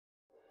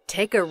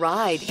Take a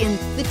ride in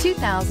the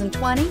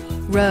 2020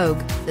 Rogue.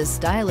 The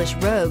stylish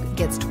Rogue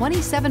gets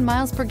 27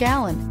 miles per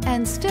gallon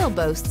and still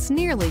boasts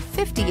nearly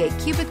 58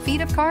 cubic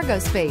feet of cargo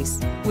space.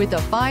 With a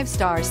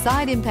 5-star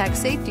side impact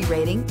safety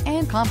rating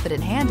and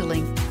confident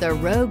handling, the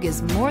Rogue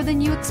is more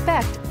than you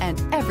expect and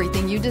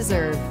everything you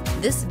deserve.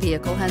 This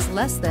vehicle has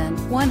less than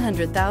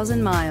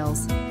 100,000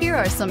 miles. Here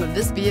are some of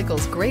this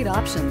vehicle's great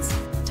options: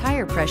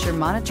 tire pressure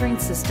monitoring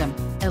system,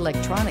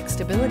 electronic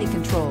stability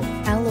control,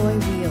 alloy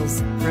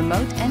wheels,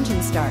 remote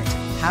engine start,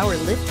 power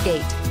lift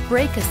gate,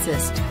 brake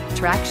assist,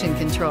 traction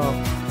control,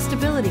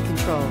 stability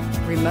control,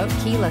 remote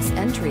keyless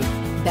entry,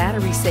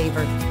 battery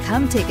saver.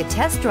 Come take a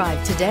test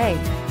drive today.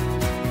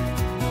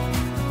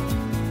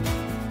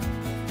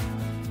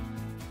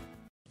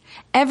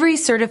 Every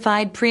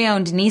certified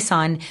pre-owned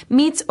Nissan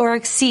meets or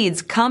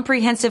exceeds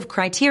comprehensive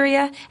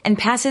criteria and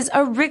passes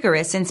a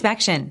rigorous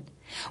inspection.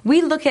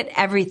 We look at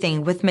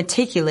everything with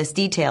meticulous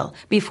detail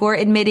before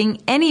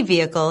admitting any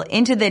vehicle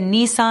into the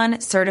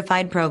Nissan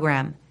Certified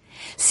Program.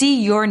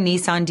 See your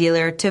Nissan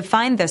dealer to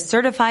find the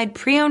certified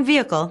pre-owned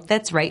vehicle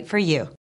that's right for you.